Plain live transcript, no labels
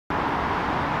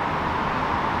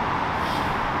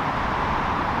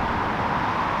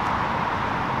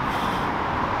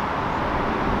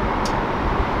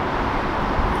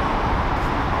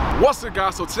What's up,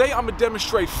 guys? So today I'm gonna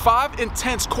demonstrate 5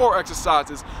 intense core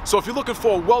exercises. So if you're looking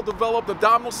for a well-developed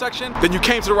abdominal section, then you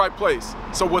came to the right place.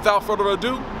 So without further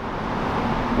ado,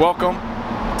 welcome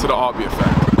to the RB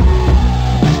Effect.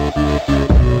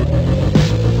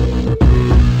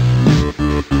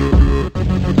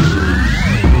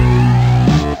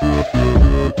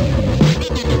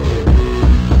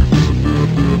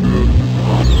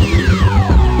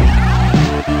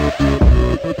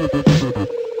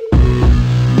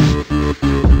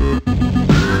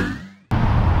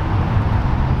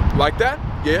 Like that?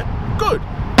 Yeah? Good.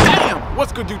 Damn!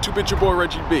 What's good, YouTube? It's your boy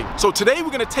Reggie B. So today we're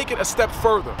gonna take it a step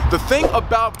further. The thing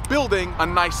about building a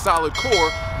nice solid core,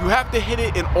 you have to hit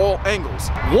it in all angles.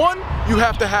 1, you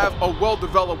have to have a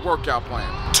well-developed workout plan.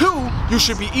 2, you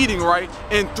should be eating right.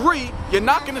 And 3, you're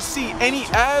not gonna see any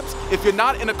abs if you're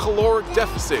not in a caloric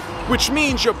deficit, which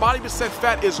means your body percent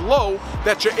fat is low,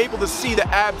 that you're able to see the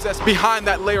abs that's behind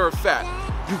that layer of fat.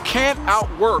 You can't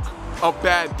outwork a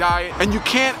bad diet, and you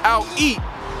can't out-eat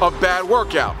a bad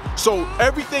workout. So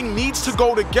everything needs to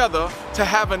go together to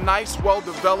have a nice,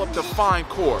 well-developed, defined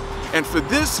core. And for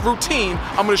this routine,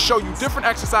 I'm gonna show you different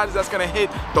exercises that's gonna hit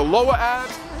the lower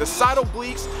abs, the side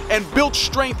obliques, and build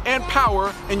strength and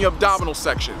power in your abdominal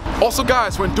section. Also,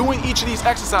 guys, when doing each of these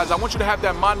exercises, I want you to have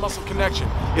that mind-muscle connection.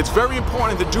 It's very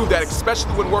important to do that,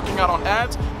 especially when working out on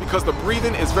abs, because the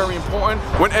breathing is very important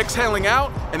when exhaling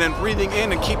out and then breathing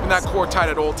in and keeping that core tight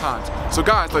at all times. So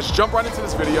guys, let's jump right into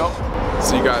this video.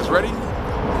 So you guys ready?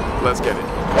 Let's get it.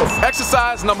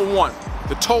 Exercise number 1,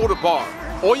 the toe to bar.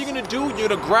 All you're gonna do, you're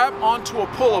gonna grab onto a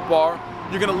pull-up bar.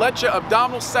 You're gonna let your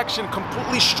abdominal section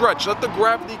completely stretch. Let the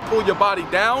gravity pull your body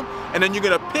down, and then you're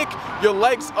gonna pick your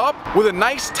legs up with a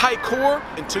nice tight core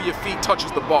until your feet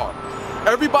touches the bar.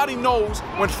 Everybody knows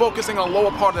when focusing on lower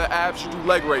part of the abs, you do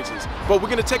leg raises. But we're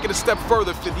gonna take it a step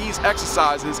further for these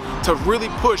exercises to really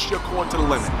push your core to the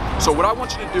limit. So what I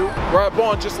want you to do, grab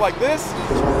on just like this.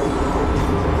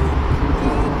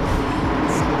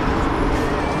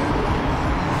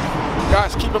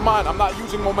 Guys, keep in mind, I'm not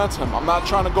using momentum. I'm not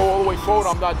trying to go all the way forward.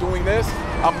 I'm not doing this.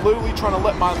 I'm literally trying to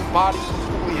let my body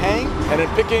completely hang and then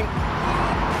picking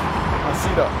my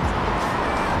feet up.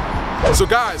 So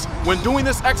guys, when doing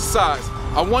this exercise,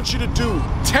 I want you to do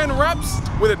 10 reps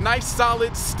with a nice,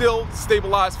 solid, still,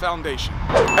 stabilized foundation.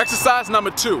 Exercise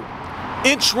number 2,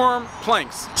 inchworm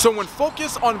planks. So when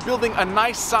focused on building a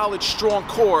nice, solid, strong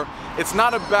core, it's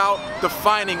not about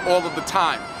defining all of the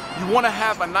time. You want to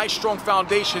have a nice, strong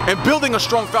foundation, and building a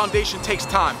strong foundation takes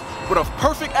time. But a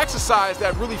perfect exercise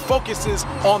that really focuses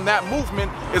on that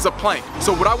movement is a plank.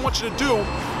 So what I want you to do,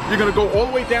 you're going to go all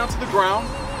the way down to the ground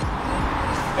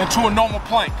into a normal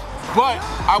plank. But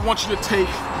I want you to take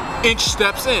inch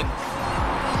steps in.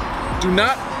 Do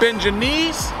not bend your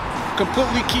knees.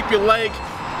 Completely keep your leg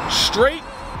straight,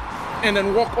 and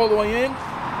then walk all the way in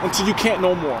until you can't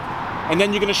no more. And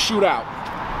then you're going to shoot out.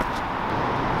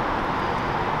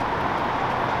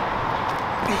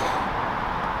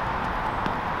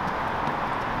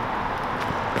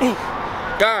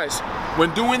 Guys,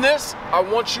 when doing this, I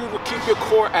want you to keep your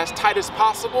core as tight as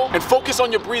possible and focus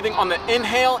on your breathing on the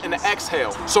inhale and the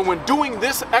exhale. So when doing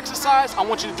this exercise, I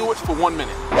want you to do it for 1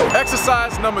 minute.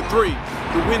 Exercise number 3,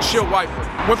 the windshield wiper.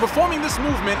 When performing this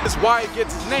movement, is why it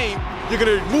gets its name. You're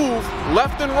gonna move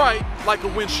left and right like a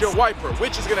windshield wiper,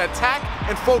 which is gonna attack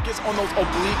and focus on those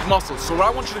oblique muscles. So what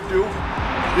I want you to do,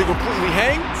 you completely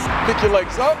hang, pick your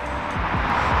legs up,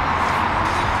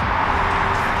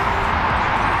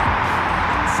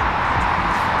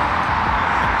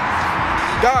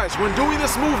 guys, when doing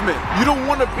this movement, you don't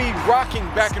want to be rocking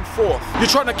back and forth. You're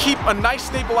trying to keep a nice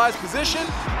stabilized position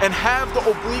and have the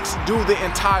obliques do the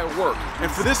entire work. And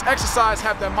for this exercise,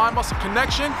 have that mind-muscle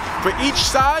connection. For each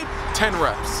side, 10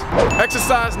 reps.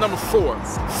 Exercise number 4,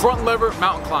 front lever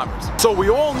mountain climbers. So we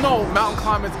all know mountain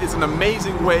climbers is an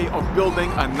amazing way of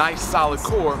building a nice solid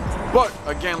core. But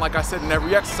again, like I said in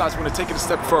every exercise, we're going to take it a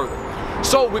step further.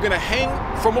 So we're going to hang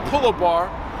from a pull-up bar.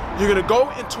 You're gonna go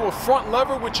into a front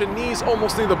lever with your knees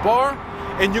almost near the bar,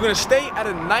 and you're gonna stay at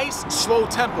a nice, slow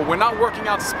tempo. We're not working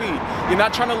out speed. You're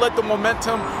not trying to let the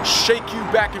momentum shake you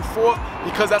back and forth,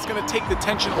 because that's gonna take the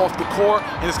tension off the core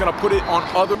and it's gonna put it on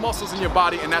other muscles in your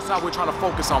body, and that's not what we're trying to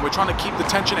focus on. We're trying to keep the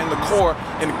tension in the core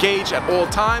engaged at all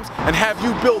times and have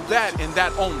you build that and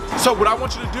that only. So what I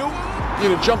want you to do,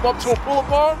 you're gonna jump up to a pull-up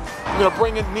bar, you're gonna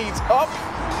bring your knees up,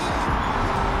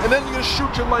 and then you're gonna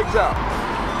shoot your legs out.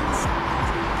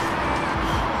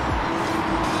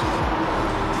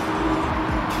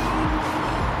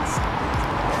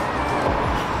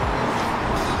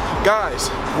 Guys,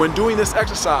 when doing this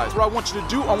exercise, what I want you to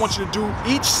do, I want you to do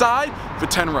each side for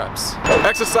 10 reps.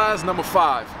 Exercise number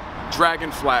 5,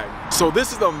 dragon flag. So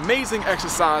this is the amazing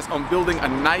exercise on building a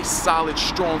nice, solid,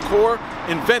 strong core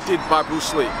invented by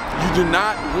Bruce Lee. You do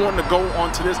not want to go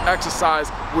onto this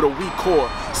exercise with a weak core.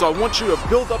 So I want you to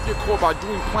build up your core by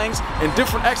doing planks and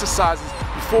different exercises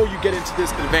before you get into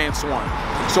this advanced one.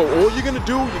 So all you're gonna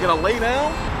do, you're gonna lay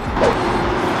down.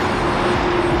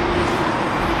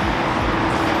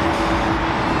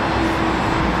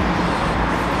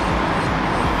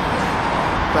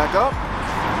 Back up.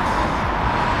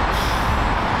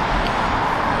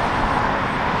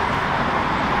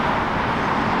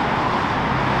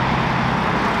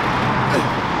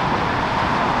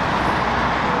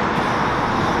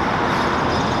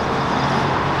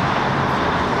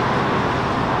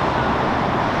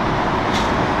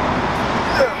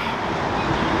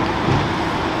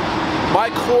 My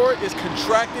core is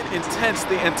contracted intense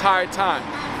the entire time.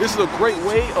 This is a great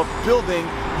way of building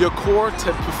your core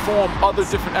to perform other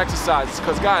different exercises.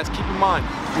 Because guys, keep in mind,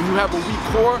 when you have a weak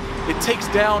core, it takes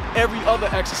down every other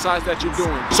exercise that you're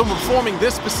doing. So performing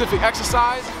this specific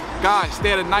exercise, guys,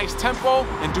 stay at a nice tempo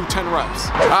and do 10 reps.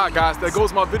 Alright guys, there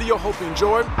goes my video, hope you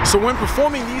enjoyed. So when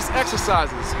performing these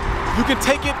exercises, you can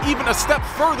take it even a step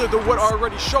further than what I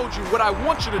already showed you. What I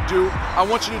want you to do, I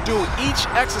want you to do each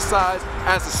exercise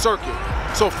as a circuit.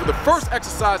 So for the first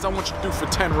exercise, I want you to do for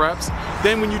 10 reps.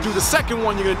 Then when you do the second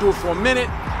one, you're gonna do it for a minute.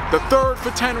 The third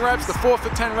for 10 reps, the fourth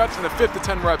for 10 reps, and the fifth for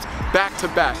 10 reps, back to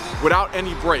back, without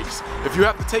any breaks. If you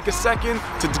have to take a second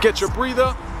to get your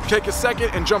breather, take a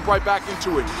second and jump right back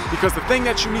into it. Because the thing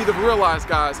that you need to realize,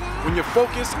 guys, when you're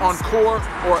focused on core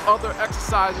or other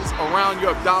exercises around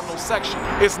your abdominal section,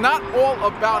 it's not all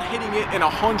about hitting it in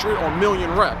 100 or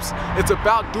million reps. It's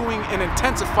about doing and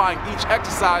intensifying each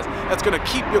exercise that's gonna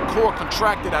keep your core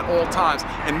contracted at all times.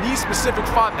 And these specific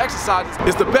 5 exercises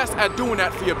is the best at doing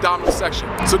that for your abdominal section.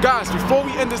 So guys, before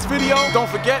we end this video, don't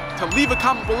forget to leave a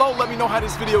comment below, let me know how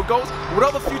this video goes, what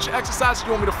other future exercises you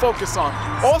want me to focus on.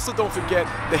 Also don't forget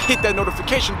to hit that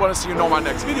notification button so you know my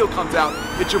next video comes out.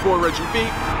 It's your boy Reggie B.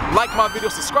 Like my video,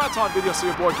 subscribe to my video so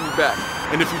your boy can be back.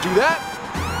 And if you do that,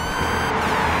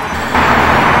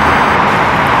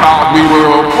 I'll be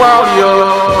real proud of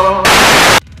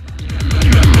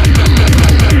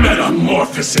you.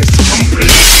 Metamorphosis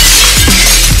complete.